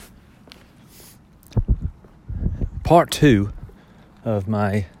part 2 of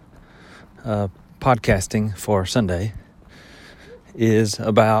my podcasting for Sunday is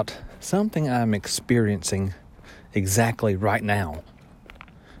about something I'm experiencing exactly right now.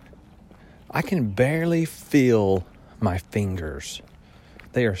 I can barely feel my fingers.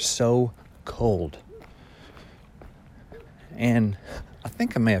 They are so cold. And I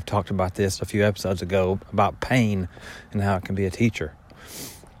think I may have talked about this a few episodes ago about pain and how it can be a teacher.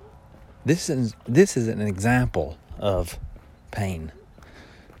 This is an example of pain.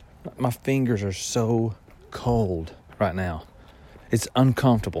 My fingers are so cold right now. It's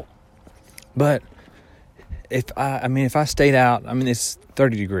uncomfortable. But if I stayed out, it's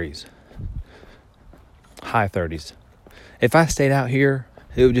 30 degrees. High 30s. If I stayed out here,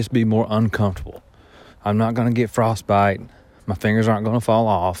 it would just be more uncomfortable. I'm not going to get frostbite. My fingers aren't going to fall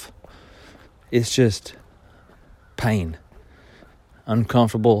off. It's just pain.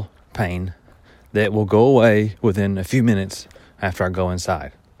 Uncomfortable pain that will go away within a few minutes after I go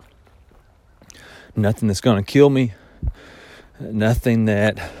inside. Nothing that's going to kill me. Nothing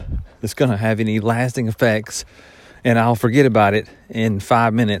that's going to have any lasting effects. And I'll forget about it in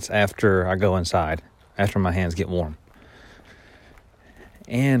 5 minutes after I go inside, after my hands get warm.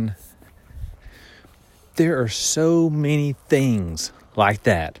 And there are so many things like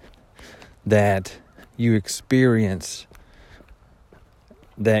that you experience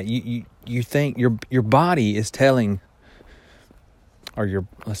that you think your body is telling, or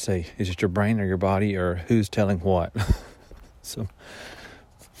let's say, is it your brain or your body, or who's telling what? So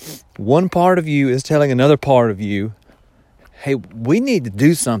one part of you is telling another part of you, hey, we need to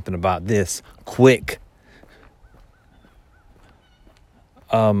do something about this quick.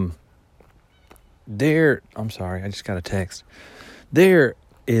 I'm sorry, I just got a text. There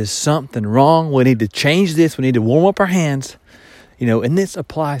is something wrong. We need to change this. We need to warm up our hands. And this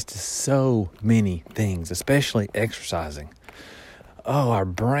applies to so many things, especially exercising. Our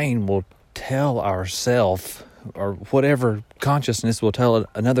brain will tell ourself, or whatever consciousness will tell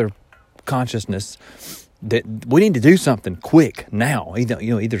another consciousness, that we need to do something quick now.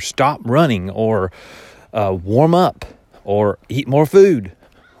 Either stop running, or warm up, or eat more food,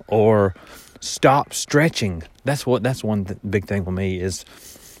 or stop stretching. That's one big thing with me is,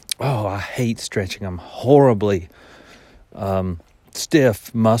 I hate stretching. I'm horribly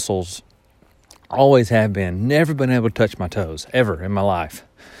stiff muscles. Always have been. Never been able to touch my toes ever in my life.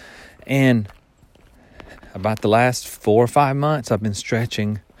 And about the last 4 or 5 months, I've been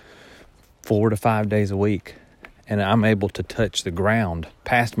stretching 4 to 5 days a week. And I'm able to touch the ground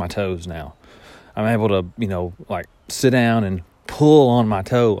past my toes now. I'm able to, sit down and pull on my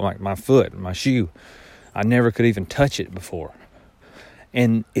toe, like my foot, my shoe. I never could even touch it before.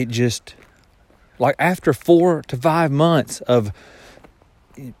 And it just, after 4 to 5 months of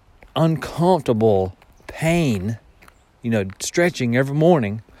uncomfortable pain, stretching every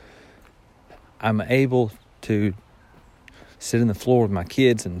morning, I'm able to sit in the floor with my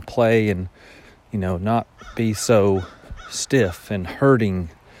kids and play and, not be so stiff and hurting.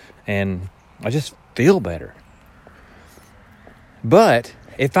 And I just feel better. But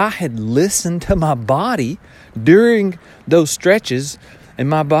if I had listened to my body during those stretches, and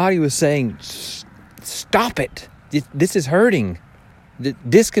my body was saying, stop it, this is hurting,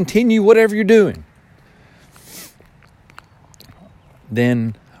 discontinue whatever you're doing,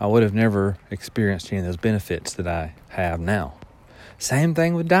 then I would have never experienced any of those benefits that I have now. Same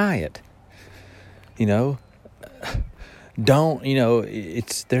thing with diet. There's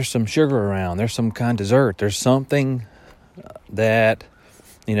some sugar around, there's some kind of dessert, there's something that,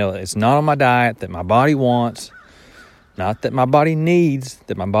 it's not on my diet that my body wants, not that my body needs,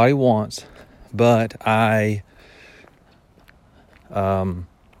 that my body wants, but I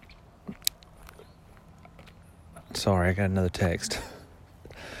sorry, I got another text.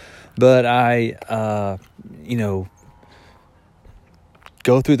 But I,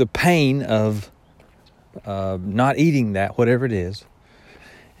 go through the pain of not eating that, whatever it is.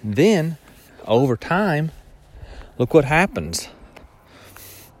 And then, over time, look what happens.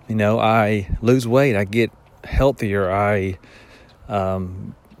 I lose weight. I get healthier. I,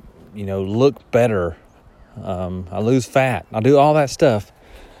 look better. I lose fat. I do all that stuff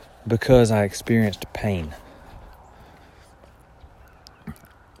because I experienced pain.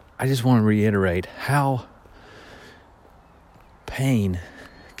 I just want to reiterate how pain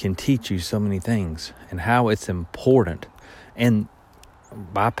can teach you so many things and how it's important. And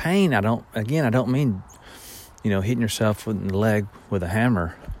by pain, I don't mean, hitting yourself in the leg with a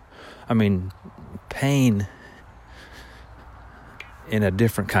hammer. I mean pain in a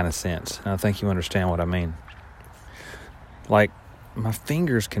different kind of sense. And I think you understand what I mean. My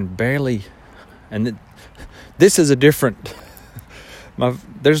fingers can barely And this is a different.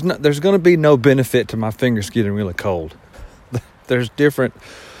 There's going to be no benefit to my fingers getting really cold. There's different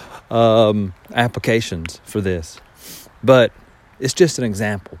applications for this, but it's just an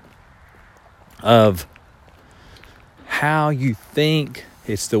example of how you think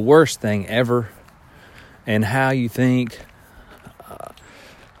it's the worst thing ever, and how you think,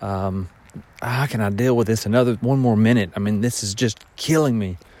 how can I deal with this one more minute? I mean, this is just killing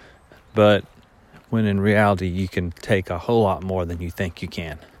me. But when in reality, you can take a whole lot more than you think you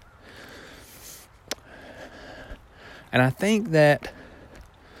can. And I think that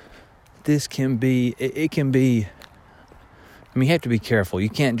this can be, it can be, I mean, you have to be careful. You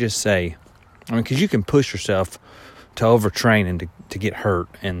can't just say, because you can push yourself to overtrain and to get hurt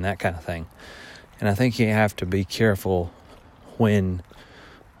and that kind of thing. And I think you have to be careful when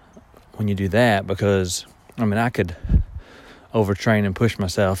you do that, because, I mean, I could overtrain and push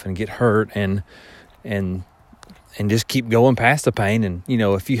myself and get hurt and just keep going past the pain. And,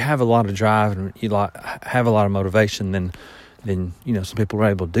 if you have a lot of drive and you have a lot of motivation, then some people are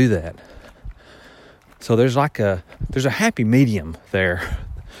able to do that. So there's a happy medium there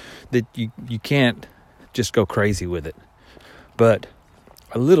that you can't just go crazy with it. But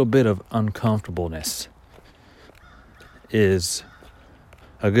a little bit of uncomfortableness is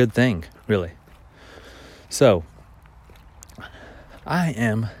a good thing, really. So I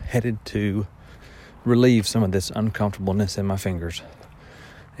am headed to relieve some of this uncomfortableness in my fingers.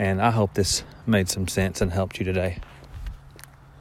 And I hope this made some sense and helped you today.